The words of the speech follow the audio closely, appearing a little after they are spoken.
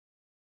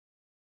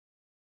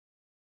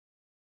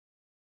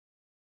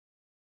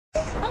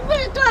I'm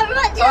gonna die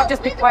right now. So I've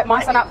just picked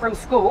my son up from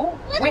school,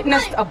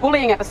 witnessed a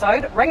bullying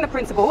episode, rang the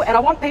principal, and I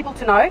want people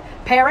to know,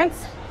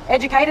 parents,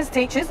 educators,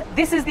 teachers,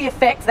 this is the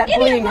effect that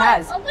bullying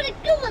has. I'm gonna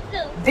kill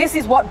myself. This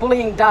is what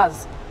bullying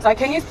does. So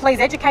can you please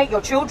educate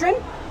your children,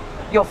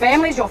 your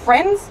families, your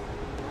friends?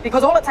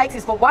 Because all it takes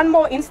is for one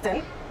more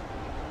instant,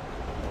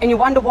 and you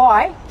wonder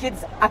why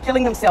kids are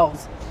killing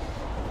themselves.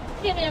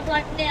 Give me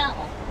right now.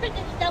 I'm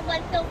freaking stuff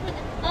myself with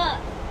the car.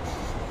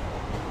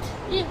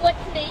 You watch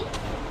me.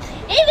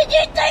 Even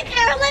you too,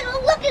 Carolyn,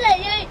 I'm looking at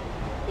you.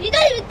 You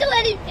don't even do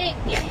anything.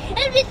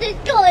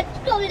 Everything's going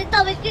the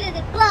time I get in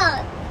the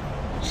class.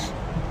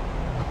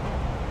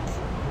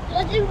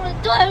 I just want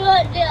to die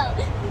right now. I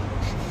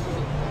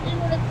just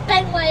want to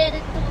bang my head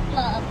into the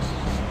class.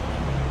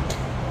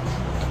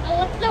 I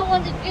want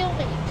someone to kill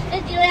me.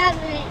 And you have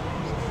me.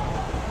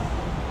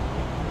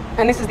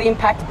 And this is the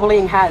impact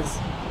bullying has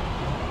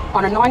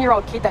on a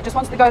 9-year-old kid that just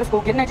wants to go to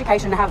school, get an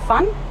education and have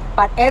fun,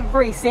 but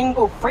every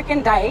single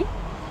freaking day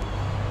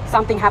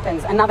something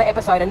happens, another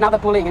episode, another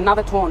bullying,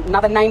 another taunt,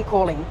 another name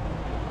calling.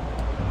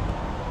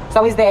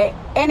 So is there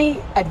any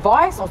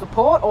advice or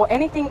support or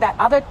anything that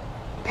other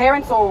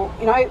parents or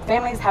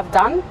families have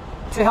done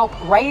to help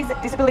raise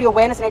disability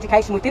awareness and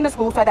education within the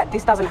school so that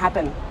this doesn't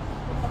happen?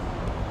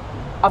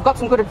 I've got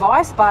some good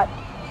advice, but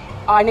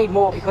I need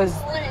more because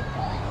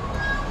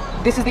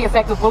this is the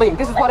effect of bullying.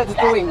 This is what it's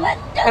doing.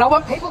 And I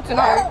want people to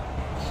know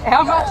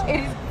how much it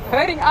is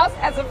hurting us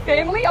as a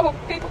family. I want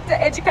people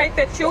to educate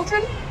their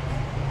children.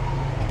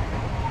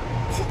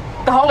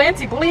 The whole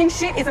anti-bullying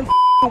shit isn't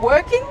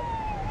working.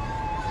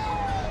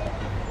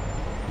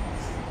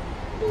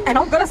 And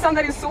I've got a son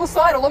that is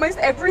suicidal almost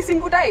every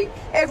single day.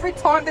 Every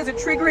time there's a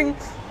triggering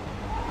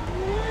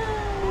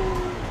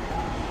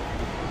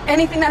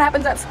anything that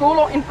happens at school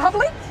or in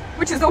public,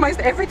 which is almost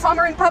every time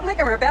we're in public,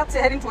 and we're about to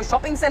head into a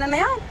shopping centre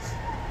now.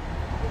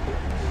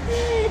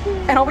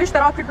 And I wish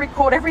that I could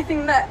record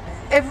everything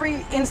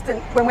every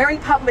instant when we're in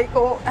public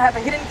or have a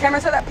hidden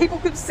camera so that people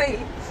could see.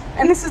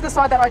 And this is the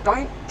side that I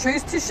don't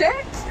choose to share.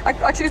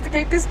 I choose to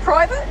keep this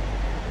private,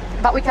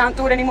 but we can't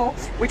do it anymore.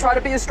 We try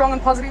to be as strong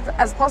and positive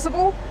as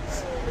possible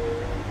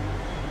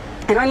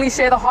and only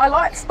share the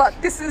highlights, but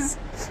this is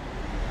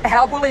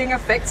how bullying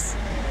affects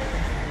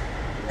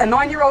a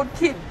 9-year-old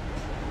kid.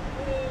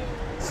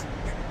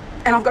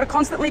 And I've got to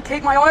constantly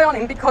keep my eye on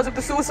him because of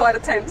the suicide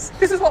attempts.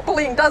 This is what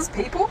bullying does,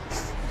 people.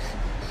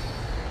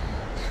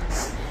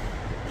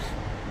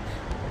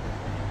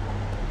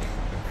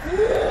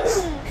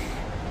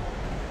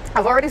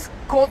 I've already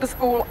called the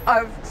school.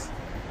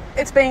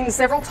 It's been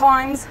several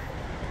times.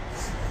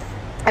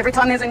 Every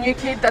time there's a new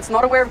kid that's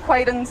not aware of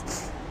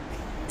Quaden's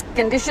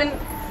condition,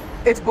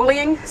 it's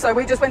bullying. So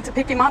we just went to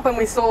pick him up and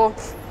we saw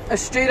a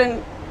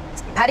student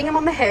patting him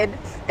on the head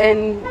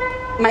and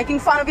making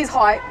fun of his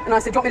height, and I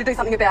said, do you want me to do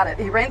something about it?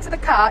 He ran to the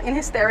car in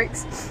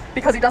hysterics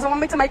because he doesn't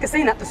want me to make a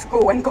scene at the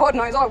school, and God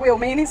knows I will.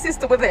 Me and his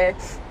sister were there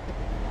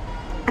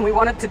and we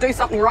wanted to do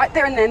something right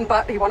there and then,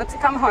 but he wanted to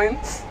come home,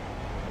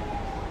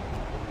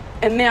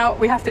 and now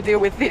we have to deal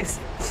with this.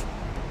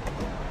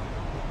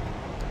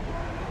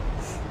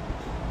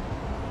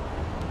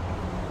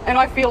 And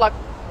I feel like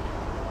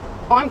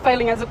I'm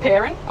failing as a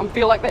parent. I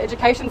feel like the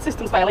education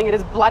system's failing. It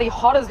is bloody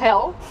hot as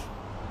hell.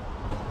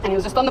 And he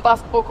was just on the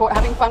basketball court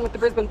having fun with the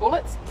Brisbane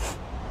Bullets.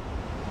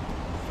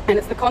 And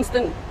it's the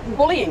constant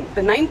bullying,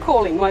 the name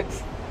calling, like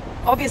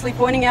obviously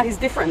pointing out his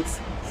difference.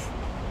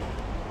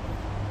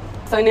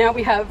 So now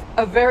we have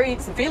a very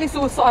severely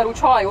suicidal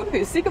child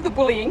who's sick of the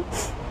bullying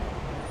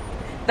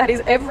that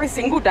is every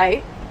single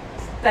day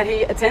that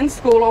he attends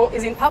school or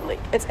is in public.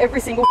 It's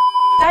every single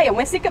day, and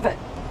we're sick of it.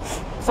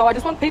 So I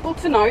just want people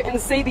to know and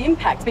see the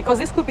impact, because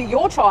this could be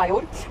your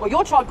child, or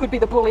your child could be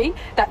the bully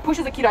that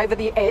pushes a kid over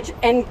the edge,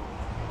 and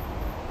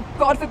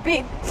God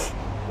forbid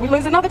we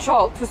lose another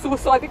child to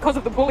suicide because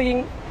of the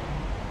bullying.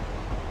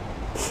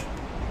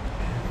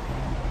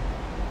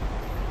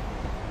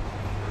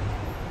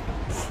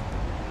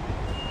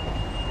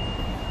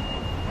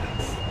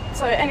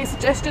 So any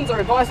suggestions or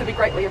advice would be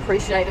greatly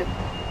appreciated.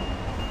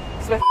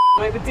 So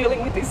we're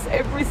dealing with this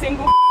every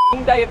single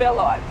day of our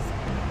lives.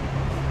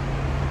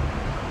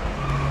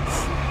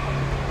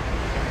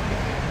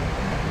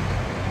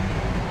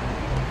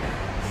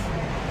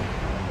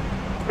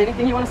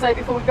 Anything you want to say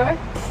before we go? I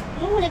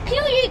want to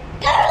kill you,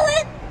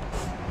 Carolyn!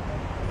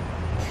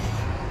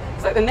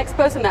 So the next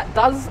person that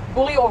does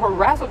bully or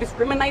harass or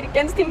discriminate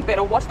against him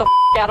better watch the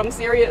out. I'm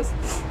serious.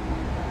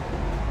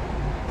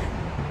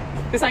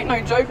 This ain't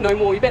no joke no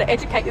more. You better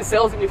educate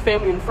yourselves and your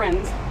family and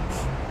friends.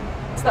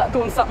 Start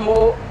doing something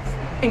more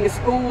in your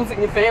schools, in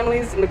your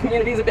families, in the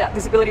communities about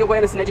disability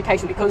awareness and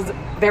education, because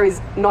there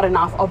is not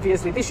enough,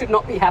 obviously. This should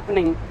not be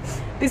happening.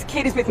 This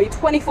kid is with me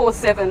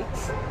 24/7.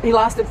 He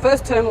lasted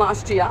first term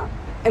last year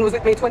and was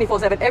with me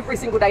 24/7 every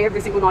single day,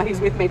 every single night. He's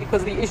with me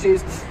because of the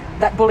issues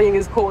that bullying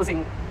is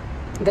causing,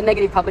 the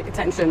negative public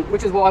attention,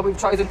 which is why we've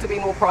chosen to be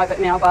more private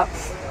now, but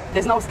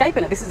there's no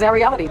escaping it. This is our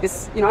reality.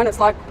 And it's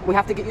like we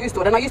have to get used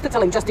to it. And I used to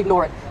tell him, just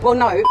ignore it. Well,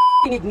 no,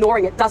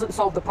 ignoring it doesn't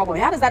solve the problem.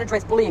 How does that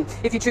address bullying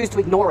if you choose to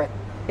ignore it?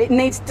 It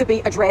needs to be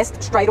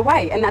addressed straight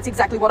away, and that's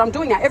exactly what I'm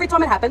doing now. Every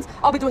time it happens,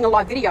 I'll be doing a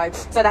live video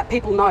so that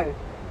people know.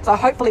 So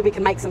hopefully we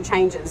can make some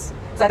changes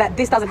so that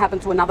this doesn't happen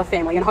to another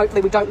family, and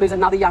hopefully we don't lose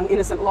another young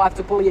innocent life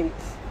to bullying.